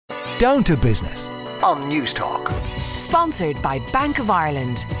Down to Business on News Talk. Sponsored by Bank of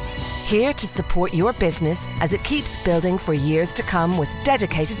Ireland. Here to support your business as it keeps building for years to come with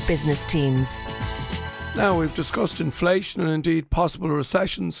dedicated business teams. Now, we've discussed inflation and indeed possible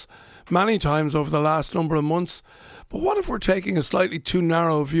recessions many times over the last number of months. But what if we're taking a slightly too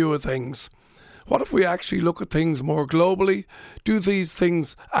narrow view of things? What if we actually look at things more globally? Do these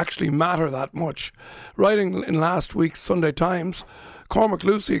things actually matter that much? Writing in last week's Sunday Times, Cormac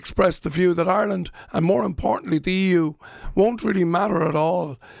Lucy expressed the view that Ireland, and more importantly the EU, won't really matter at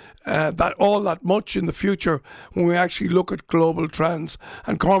all. That much in the future when we actually look at global trends.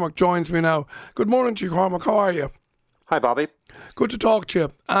 And Cormac joins me now. Good morning to you, Cormac. How are you? Hi, Bobby. Good to talk to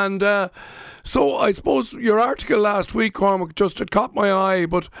you. And so I suppose your article last week, Cormac, it caught my eye.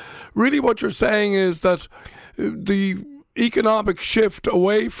 But really what you're saying is that the economic shift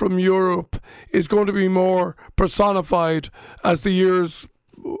away from Europe is going to be more personified as the years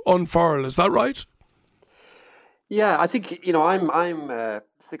unfurl. Is that right? Yeah, I think, I'm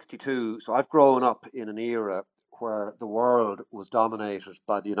 62, so I've grown up in an era where the world was dominated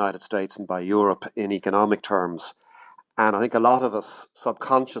by the United States and by Europe in economic terms. And I think a lot of us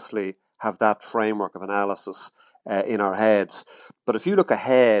subconsciously have that framework of analysis in our heads. But if you look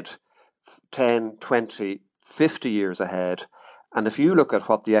ahead 10, 20, 50 years ahead, and if you look at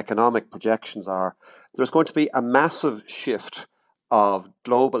what the economic projections are, there's going to be a massive shift of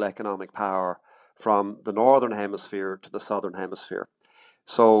global economic power from the northern hemisphere to the southern hemisphere.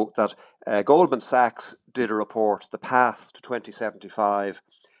 So that Goldman Sachs did a report, The Path to 2075,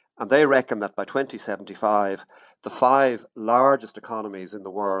 and they reckon that by 2075, the 5 largest economies in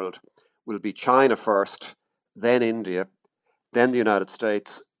the world will be China first, then India, then the United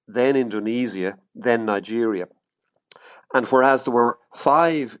States, then Indonesia, then Nigeria. And whereas there were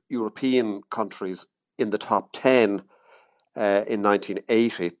 5 European countries in the top 10 in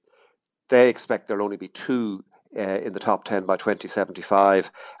 1980, they expect there'll only be 2 in the top 10 by 2075,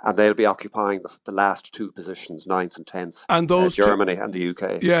 and they'll be occupying the last 2 positions, 9th and 10th, and those Germany and the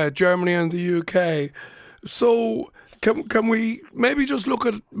UK. Yeah, Germany and the UK. So can we maybe just look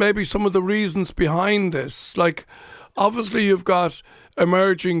at maybe some of the reasons behind this? Like, obviously you've got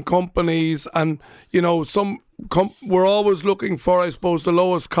emerging companies and, we're always looking for, I suppose, the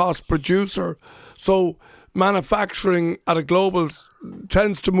lowest cost producer. So manufacturing at a global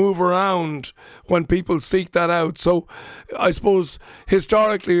tends to move around when people seek that out. So I suppose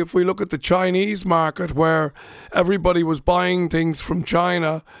historically, if we look at the Chinese market where everybody was buying things from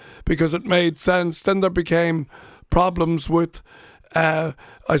China because it made sense, then there became problems with,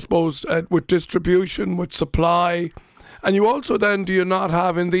 with distribution, with supply. And you also then, do you not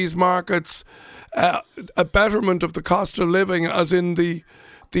have in these markets a betterment of the cost of living, as in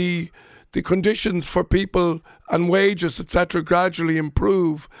the conditions for people and wages, etc., gradually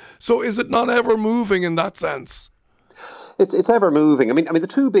improve? So is it not ever moving in that sense? It's ever moving. I mean, the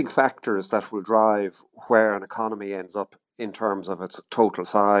 2 big factors that will drive where an economy ends up in terms of its total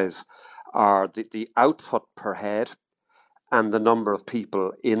size are the output per head and the number of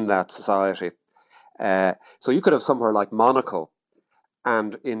people in that society. So you could have somewhere like Monaco,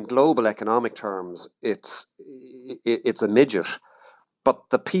 and in global economic terms, it's a midget. But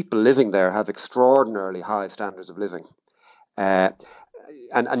the people living there have extraordinarily high standards of living. And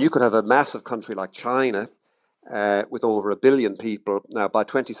you could have a massive country like China with over 1 billion people. Now, by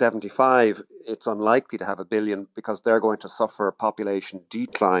 2075, it's unlikely to have 1 billion because they're going to suffer population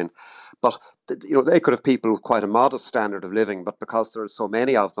decline. But they could have people with quite a modest standard of living, but because there are so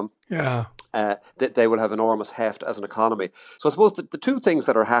many of them, they will have enormous heft as an economy. So I suppose the 2 things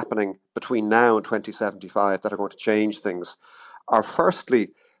that are happening between now and 2075 that are going to change things are firstly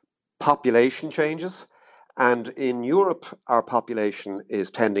population changes. And in Europe, our population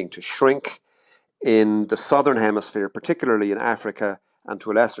is tending to shrink. In the southern hemisphere, particularly in Africa and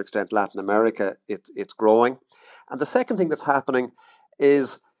to a lesser extent Latin America, it's growing. And the second thing that's happening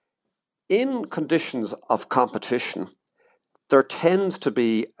is in conditions of competition, there tends to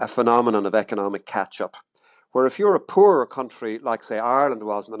be a phenomenon of economic catch-up, where if you're a poorer country, like say Ireland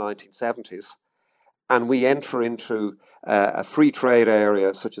was in the 1970s, and we enter into a free trade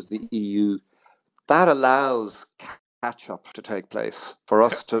area such as the EU, that allows catch-up to take place, for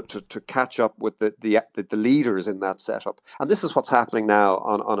us to catch up with the leaders in that setup. And this is what's happening now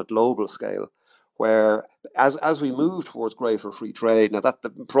on a global scale, where as we move towards greater free trade, now that the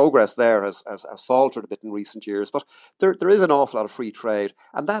progress there has faltered a bit in recent years, but there is an awful lot of free trade,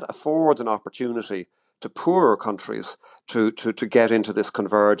 and that affords an opportunity to poorer countries to get into this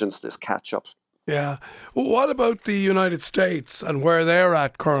convergence, this catch-up. Yeah. Well, what about the United States and where they're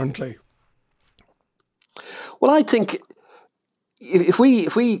at currently? Well, I think if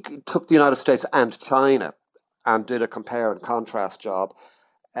we took the United States and China and did a compare and contrast job,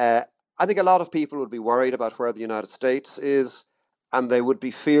 I think a lot of people would be worried about where the United States is, and they would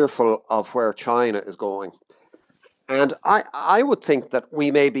be fearful of where China is going. And I would think that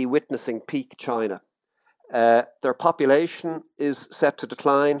we may be witnessing peak China. Their population is set to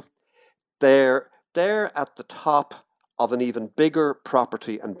decline. They're at the top of an even bigger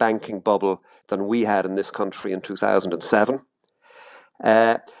property and banking bubble than we had in this country in 2007.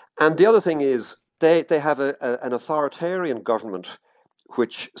 And the other thing is they have an authoritarian government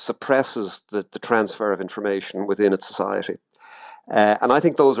which suppresses the transfer of information within its society. And I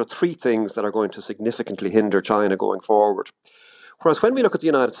think those are three things that are going to significantly hinder China going forward. Whereas when we look at the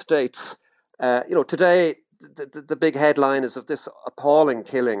United States, today the big headline is of this appalling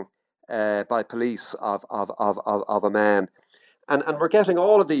killing by police of a man. And we're getting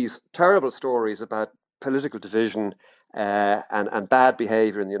all of these terrible stories about political division and bad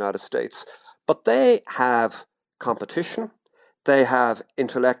behavior in the United States. But they have competition, they have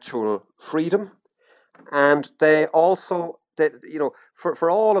intellectual freedom, and they also, for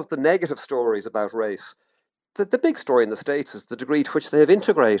all of the negative stories about race, the big story in the States is the degree to which they have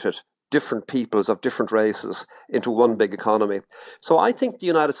integrated different peoples of different races into one big economy. So I think the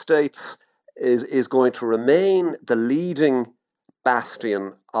United States is going to remain the leading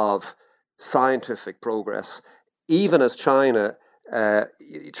bastion of scientific progress, even as China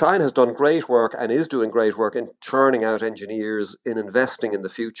has done great work and is doing great work in churning out engineers, in investing in the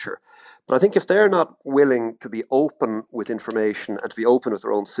future. But I think if they're not willing to be open with information and to be open with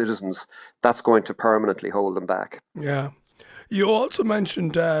their own citizens, that's going to permanently hold them back. Yeah. You also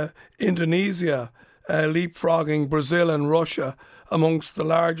mentioned Indonesia leapfrogging Brazil and Russia amongst the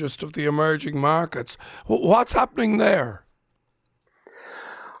largest of the emerging markets. What's happening there?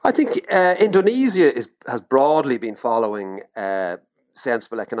 I think Indonesia has broadly been following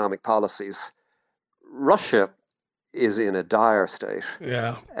sensible economic policies. Russia is in a dire state.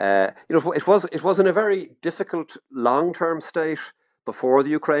 Yeah. It was in a very difficult long-term state before the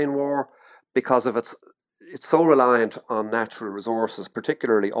Ukraine war because of it's so reliant on natural resources,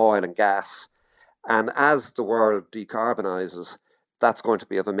 particularly oil and gas. And as the world decarbonizes, that's going to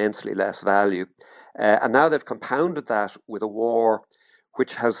be of immensely less value. And now they've compounded that with a war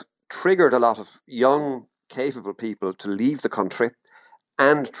which has triggered a lot of young, capable people to leave the country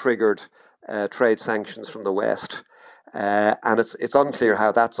and triggered trade sanctions from the West. And it's unclear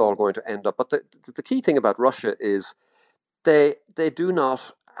how that's all going to end up. But the key thing about Russia is they do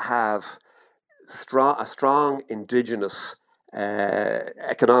not have a strong indigenous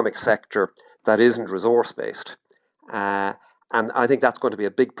economic sector that isn't resource-based. And I think that's going to be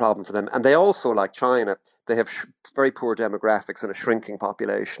a big problem for them. And they also, like China, they have very poor demographics and a shrinking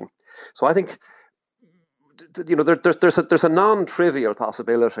population. So I think, there's a non-trivial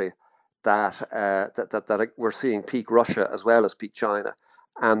possibility that we're seeing peak Russia as well as peak China,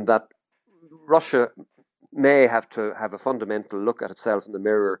 and that Russia may have to have a fundamental look at itself in the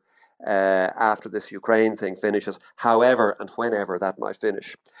mirror after this Ukraine thing finishes, however and whenever that might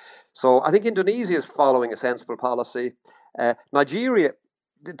finish. So I think Indonesia is following a sensible policy. Nigeria,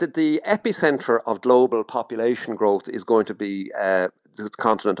 the epicenter of global population growth is going to be the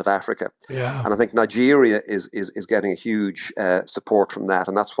continent of Africa. Yeah. And I think Nigeria is getting a huge support from that.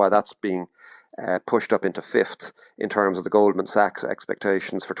 And that's why that's being pushed up into fifth in terms of the Goldman Sachs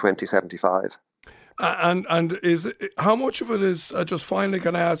expectations for 2075. And how much of it is, just finally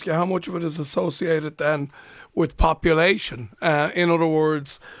can I ask you, how much of it is associated then with population? In other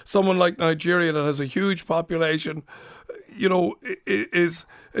words, someone like Nigeria that has a huge population,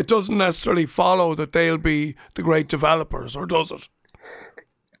 it doesn't necessarily follow that they'll be the great developers, or does it?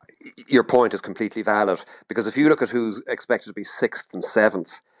 Your point is completely valid, because if you look at who's expected to be sixth and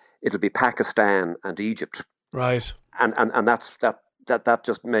seventh, it'll be Pakistan and Egypt. Right. And that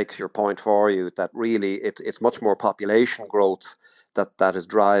just makes your point for you, that really it's much more population growth that is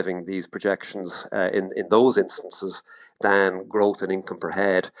driving these projections in those instances than growth in income per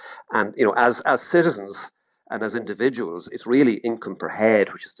head. And as citizens and as individuals, it's really income per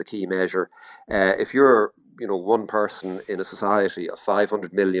head which is the key measure. If you're one person in a society of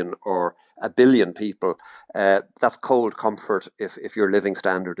 500 million or a billion people, that's cold comfort if your living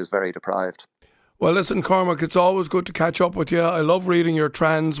standard is very deprived. Well, listen, Cormac, it's always good to catch up with you. I love reading your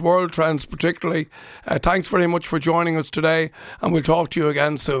trends, world trends particularly. Thanks very much for joining us today, and we'll talk to you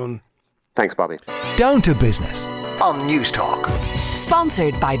again soon. Thanks, Bobby. Down to Business on News Talk.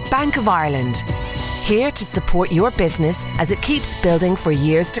 Sponsored by Bank of Ireland. Here to support your business as it keeps building for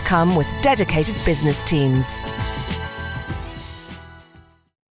years to come with dedicated business teams.